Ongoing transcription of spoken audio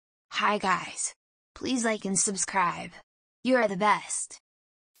Hi guys. Please like and subscribe. You are the best.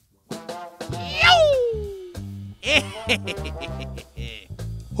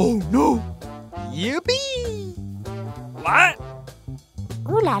 Oh no! Yippee! What?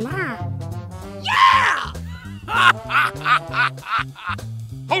 Ooh la la! Yeah!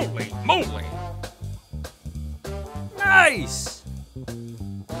 Holy moly! Nice!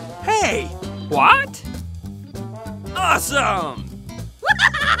 Hey! What? Awesome!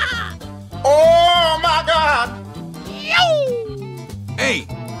 Oh my God! Hey!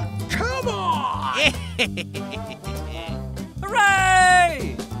 Come on!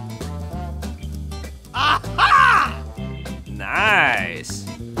 Hooray! Aha! Nice!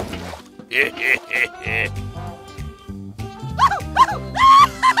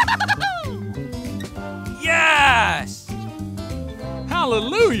 Yes!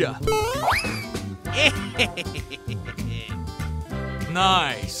 Hallelujah!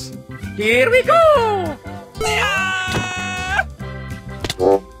 Nice! Here we go! Yeah!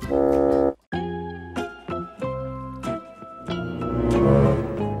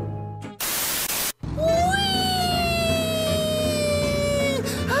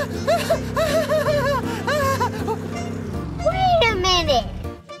 Wait a minute!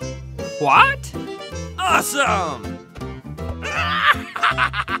 What? Awesome!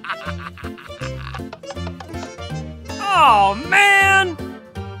 Oh, man!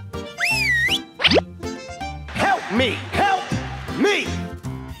 Help me! Help me!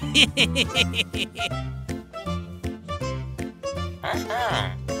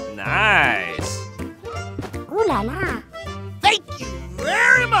 Nice! Ooh la la! Thank you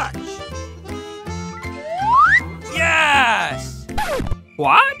very much! Yes!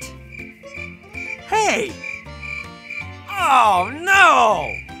 What? Hey! Oh,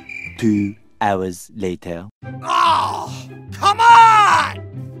 no! 2 hours later. Oh, come on!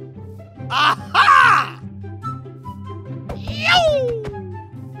 Aha!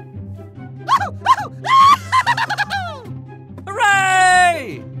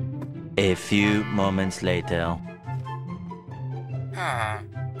 Hooray! A few moments later.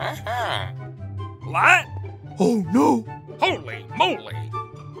 What? Oh no! Holy moly!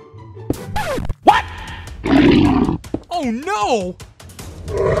 Oh no!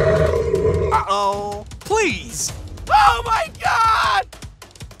 Uh-oh. Please! Oh my God!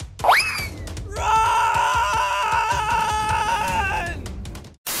 Run!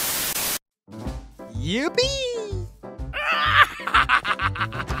 Yippee!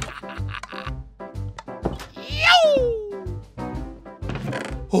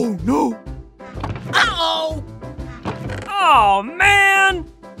 Oh no! Uh-oh! Oh, man!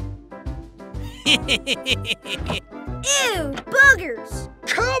 Ew, boogers!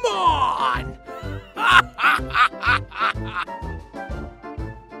 Come on!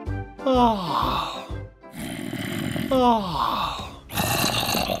 Oh. Oh.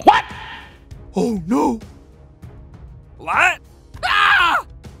 What? Oh no! What? Ah!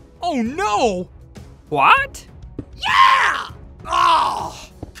 Oh no! What? Yeah! Oh,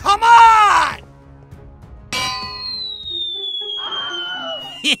 come on!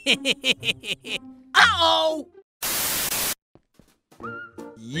 Uh-oh!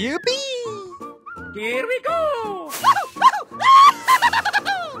 Yippee! Here we go!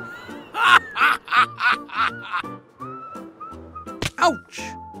 Ouch!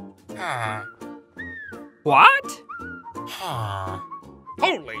 What?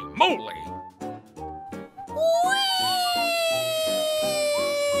 Holy moly!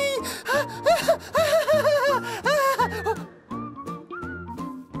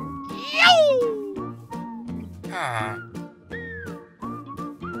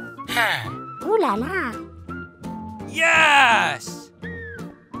 Ooh la la! Yes!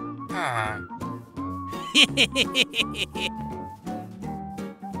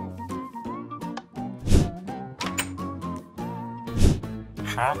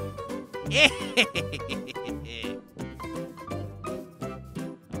 Huh?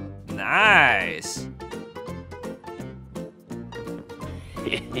 Nice.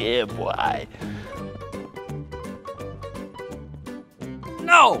 Yeah, boy.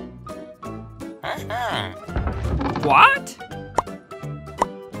 No. What?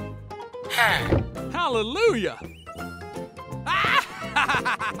 Hallelujah!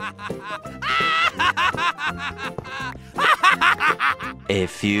 A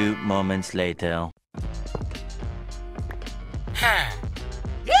few moments later.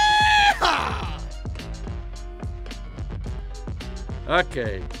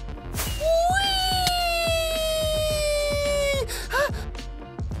 Okay.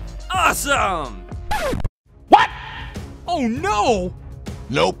 Awesome! Oh no!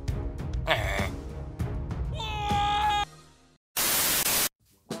 Nope.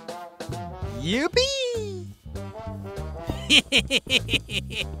 Yippee!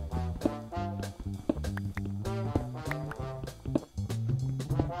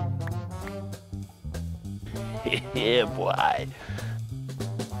 Yeah, boy.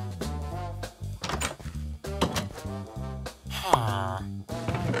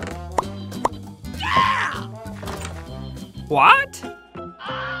 What?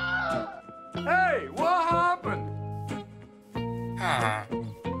 Hey, what happened?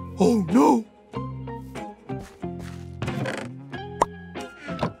 Oh no!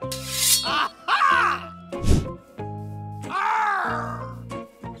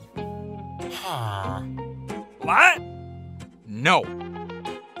 What? No.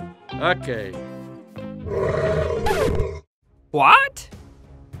 Okay. What?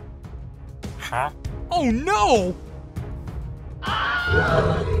 Oh no!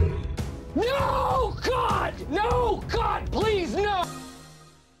 No, God! No, God, please, no!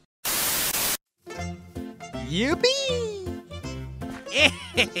 Yippee!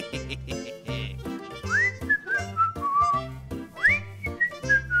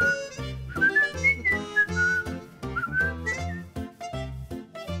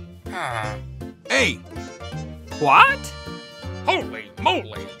 Hey! What? Holy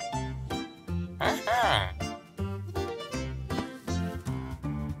moly!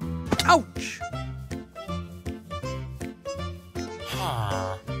 Ouch!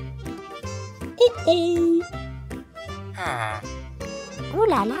 Uh-oh! Ooh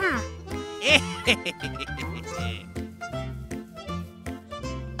la la.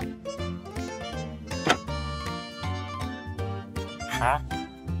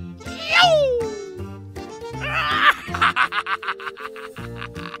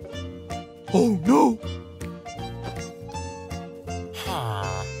 Oh no!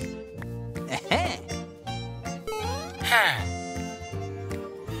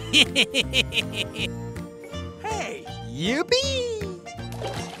 Hey! Yippee!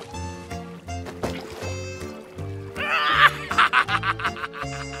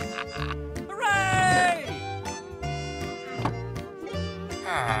 Hooray!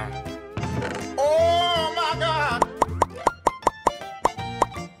 Oh my God!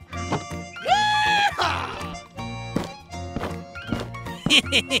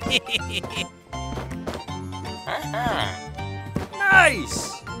 Nice!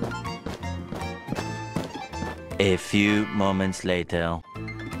 A few moments later.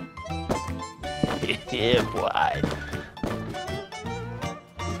 Yeah, boy.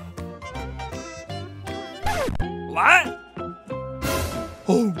 What?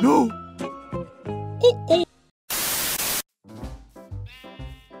 Oh no! Uh-oh!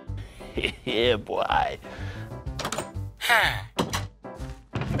 Yeah, boy.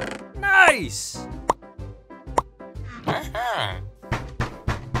 Nice!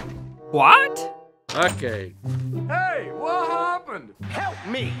 What? Okay. Hey, what happened? Help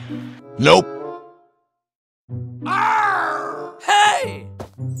me! Nope. Hey!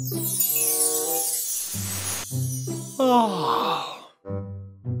 Oh.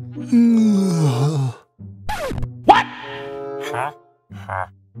 What?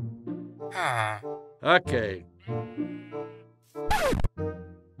 Okay.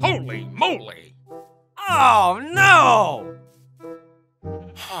 Holy moly! Oh no!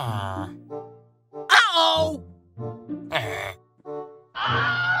 Uh-oh!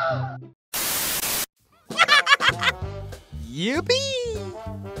 Yippee!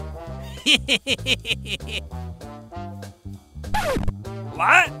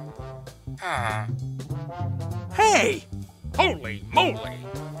 What? Hey! Holy moly!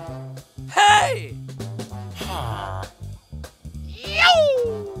 Hey!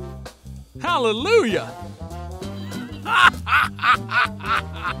 Hallelujah!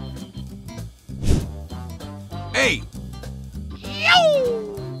 Hey!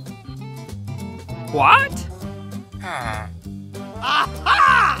 What?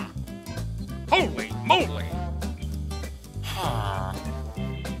 Holy moly!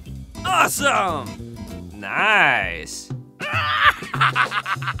 Awesome! Nice!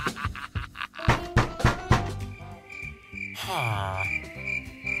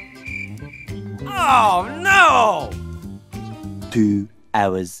 Oh no! 2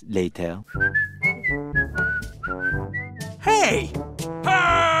 hours later. Hey!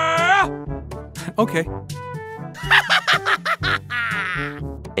 Ah! Okay.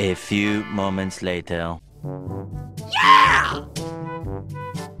 A few moments later.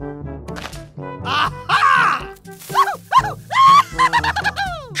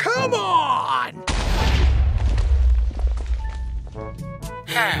 Come on!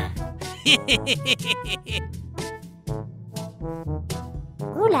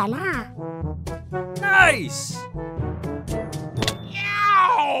 Ooh la la. Nice!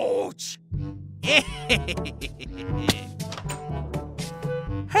 Ouch!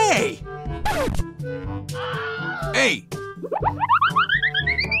 Hey! Hey!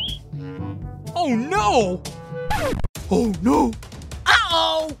 Oh no! Oh no!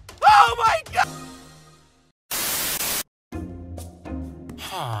 Uh-oh! Oh my god!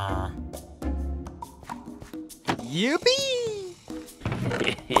 Yippee!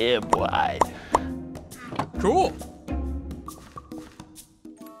 Yeah, boy. Cool.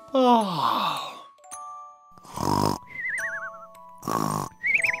 Oh.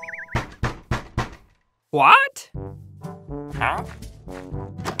 What? Huh?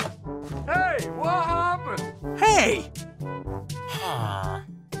 Hey, what happened? Hey!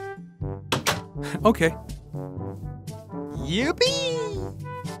 Okay. Yippee!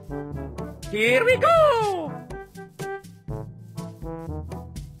 Here we go!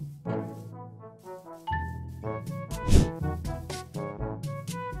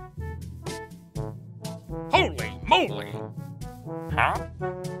 Holy moly! Huh?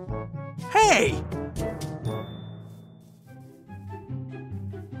 Hey!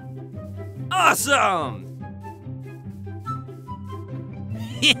 Awesome!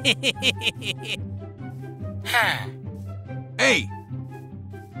 Hey!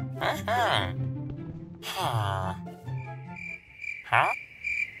 Huh? Huh? Huh?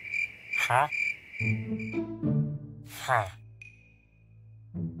 Huh?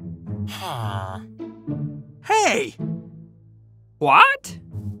 Huh? Hey! What?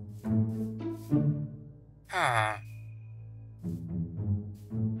 Huh?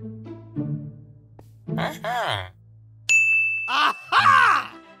 Uh-huh.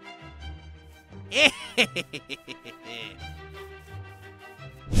 Aha!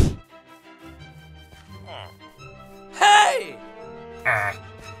 Hey!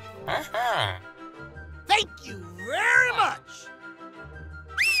 Uh-huh. Thank you very much!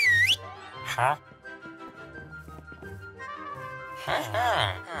 Huh?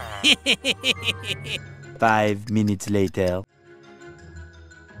 Uh-huh. 5 minutes later.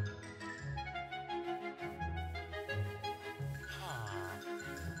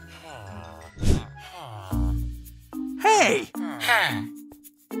 Hey! Huh?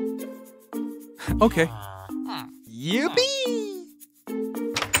 Okay. Yippee!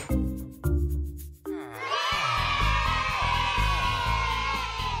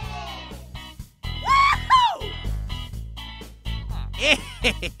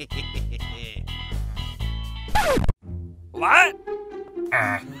 What?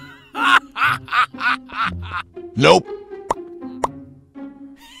 Nope.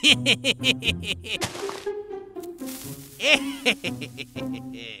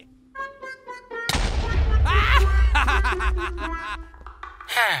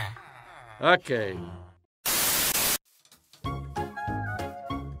 Huh? Okay.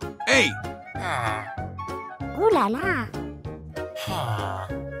 Hey! Huh? Ooh la la. Huh?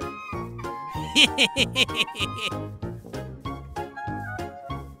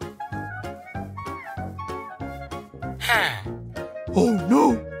 Huh? Oh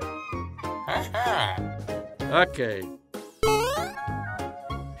no! Uh-huh. Okay.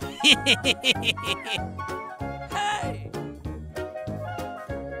 Hey!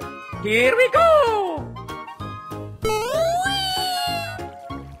 Here we go!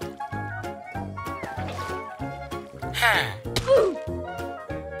 Huh?